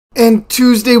And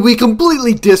Tuesday, we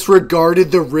completely disregarded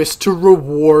the risk to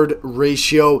reward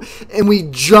ratio, and we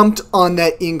jumped on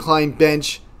that incline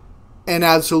bench and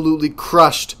absolutely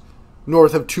crushed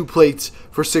north of 2 plates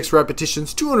for 6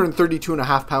 repetitions,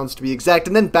 232.5 pounds to be exact,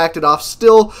 and then backed it off,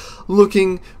 still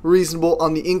looking reasonable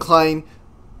on the incline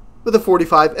with a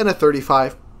 45 and a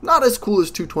 35. Not as cool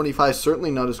as 225, certainly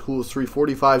not as cool as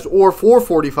 345s or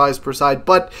 445s per side,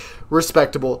 but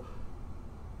respectable,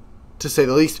 to say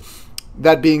the least.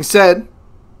 That being said,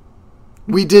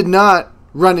 we did not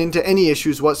run into any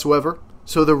issues whatsoever,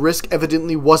 so the risk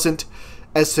evidently wasn't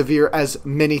as severe as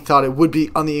many thought it would be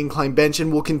on the incline bench,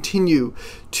 and we'll continue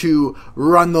to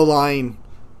run the line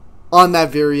on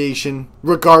that variation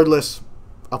regardless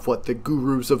of what the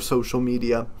gurus of social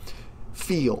media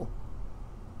feel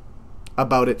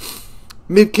about it.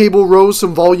 Mid-cable rows,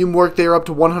 some volume work there up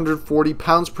to 140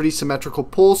 pounds, pretty symmetrical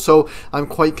pull, so I'm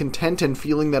quite content and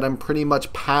feeling that I'm pretty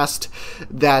much past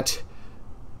that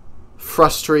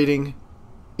frustrating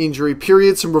injury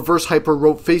period. Some reverse hyper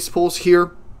rope face pulls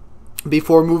here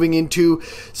before moving into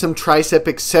some tricep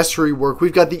accessory work.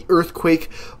 We've got the earthquake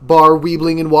bar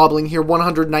weebling and wobbling here,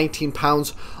 119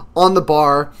 pounds on the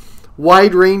bar.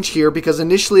 Wide range here because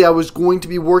initially I was going to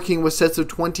be working with sets of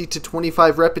 20 to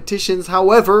 25 repetitions.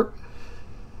 However,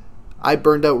 I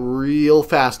burned out real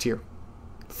fast here.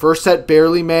 First set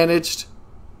barely managed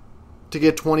to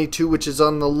get 22, which is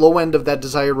on the low end of that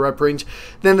desired rep range.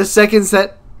 Then the second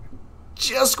set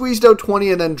just squeezed out 20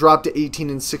 and then dropped to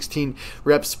 18 and 16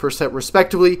 reps per set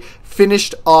respectively.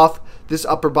 Finished off this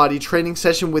upper body training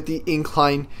session with the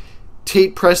incline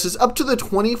Tate presses up to the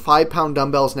 25-pound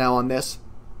dumbbells now on this.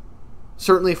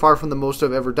 Certainly far from the most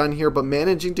I've ever done here, but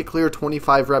managing to clear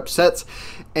 25 rep sets,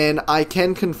 and I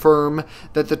can confirm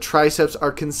that the triceps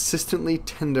are consistently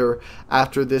tender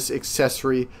after this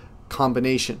accessory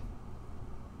combination.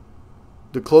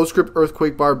 The close grip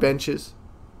earthquake bar benches,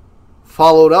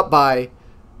 followed up by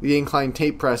the incline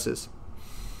Tate presses.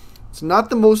 It's not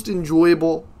the most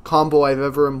enjoyable combo I've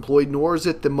ever employed, nor is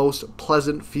it the most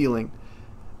pleasant feeling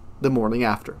the morning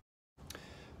after.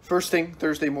 First thing,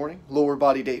 Thursday morning, lower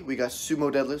body day. We got sumo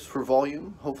deadlifts for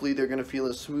volume. Hopefully they're going to feel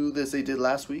as smooth as they did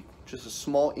last week. Just a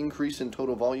small increase in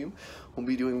total volume. We'll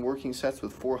be doing working sets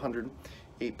with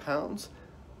 408 pounds.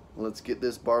 Let's get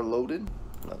this bar loaded.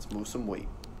 Let's move some weight.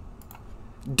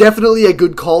 Definitely a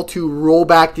good call to roll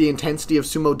back the intensity of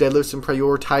sumo deadlifts and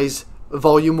prioritize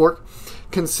volume work,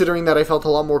 considering that I felt a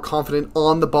lot more confident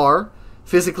on the bar,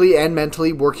 physically and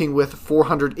mentally, working with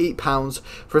 408 pounds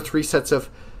for 3 sets of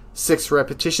 6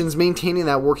 repetitions, maintaining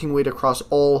that working weight across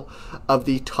all of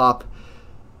the top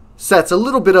sets. A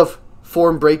little bit of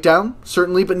form breakdown,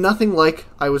 certainly, but nothing like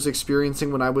I was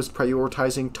experiencing when I was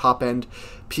prioritizing top-end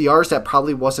PRs. That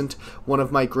probably wasn't one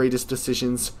of my greatest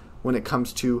decisions when it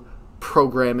comes to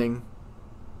programming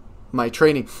my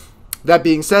training. That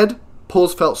being said,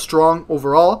 pulls felt strong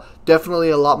overall, definitely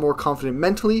a lot more confident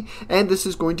mentally, and this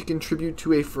is going to contribute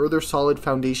to a further solid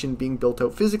foundation being built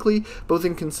out physically, both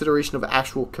in consideration of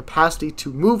actual capacity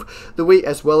to move the weight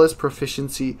as well as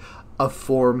proficiency of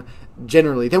form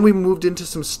generally. Then we moved into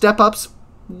some step-ups,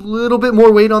 a little bit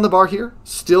more weight on the bar here,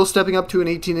 still stepping up to an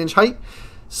 18-inch height,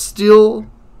 still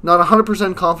not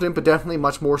 100% confident, but definitely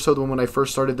much more so than when I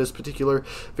first started this particular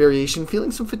variation.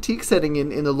 Feeling some fatigue setting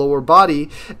in the lower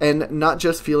body and not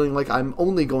just feeling like I'm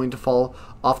only going to fall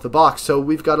off the box. So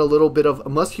we've got a little bit of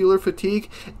muscular fatigue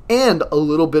and a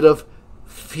little bit of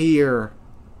fear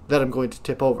that I'm going to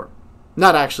tip over.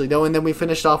 Not actually, though. And then we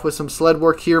finished off with some sled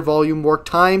work here, volume work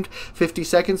timed, 50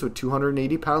 seconds with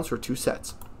 280 pounds for 2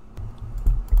 sets.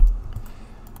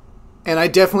 And I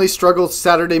definitely struggled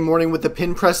Saturday morning with the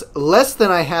pin press, less than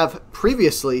I have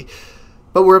previously,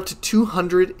 but we're up to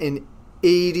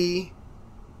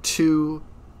 282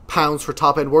 pounds for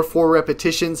top end. We're 4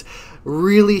 repetitions,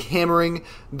 really hammering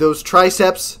those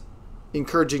triceps.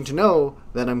 Encouraging to know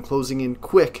that I'm closing in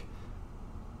quick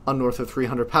on north of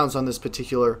 300 pounds on this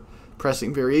particular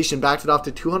pressing variation. Backed it off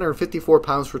to 254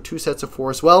 pounds for 2 sets of 4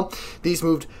 as well. These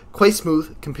moved quite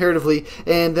smooth comparatively,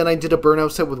 and then I did a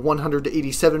burnout set with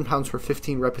 187 pounds for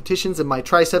 15 repetitions, and my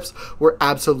triceps were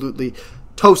absolutely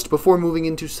toast. Before moving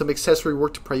into some accessory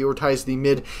work to prioritize the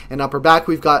mid and upper back,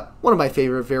 we've got one of my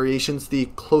favorite variations, the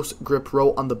close grip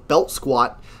row on the belt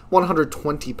squat,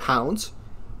 120 pounds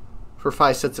for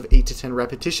 5 sets of 8 to 10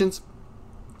 repetitions.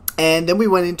 And then we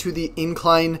went into the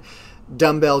incline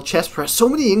dumbbell chest press. So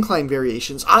many incline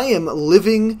variations. I am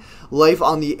living life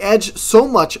on the edge. So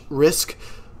much risk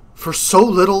for so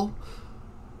little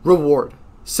reward.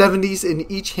 70s in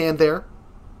each hand there.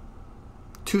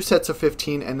 2 sets of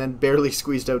 15 and then barely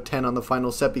squeezed out 10 on the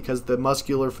final set because the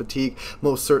muscular fatigue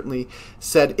most certainly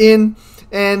set in,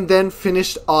 and then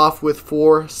finished off with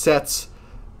 4 sets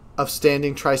of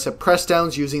standing tricep press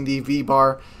downs using the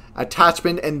V-bar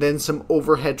attachment, and then some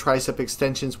overhead tricep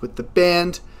extensions with the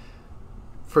band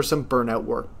for some burnout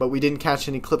work. But we didn't catch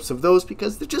any clips of those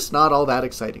because they're just not all that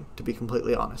exciting, to be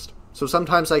completely honest. So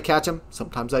sometimes I catch them,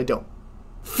 sometimes I don't.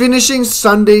 Finishing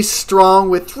Sunday strong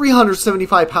with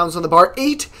 375 pounds on the bar,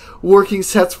 8 working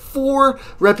sets, 4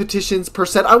 repetitions per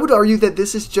set. I would argue that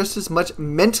this is just as much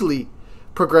mentally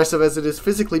progressive as it is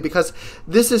physically, because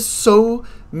this is so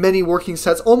many working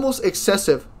sets, almost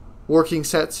excessive working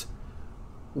sets,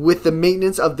 with the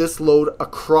maintenance of this load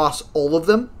across all of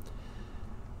them,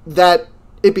 that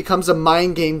it becomes a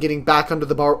mind game getting back under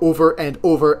the bar over and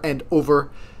over and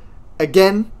over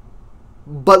again.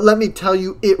 But let me tell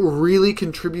you, it really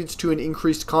contributes to an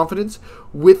increased confidence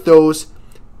with those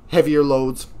heavier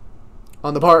loads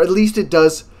on the bar. At least it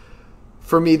does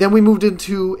for me. Then we moved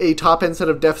into a top end set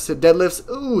of deficit deadlifts.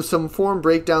 Ooh, some form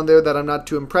breakdown there that I'm not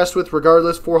too impressed with.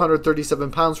 Regardless,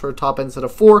 437 pounds for a top end set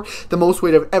of 4. The most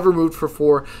weight I've ever moved for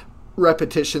 4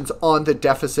 repetitions on the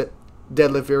deficit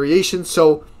deadlift variation.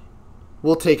 So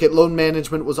we'll take it. Load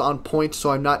management was on point, so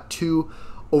I'm not too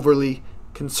overly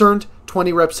concerned.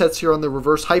 20 rep sets here on the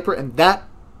reverse hyper, and that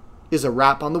is a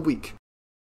wrap on the week.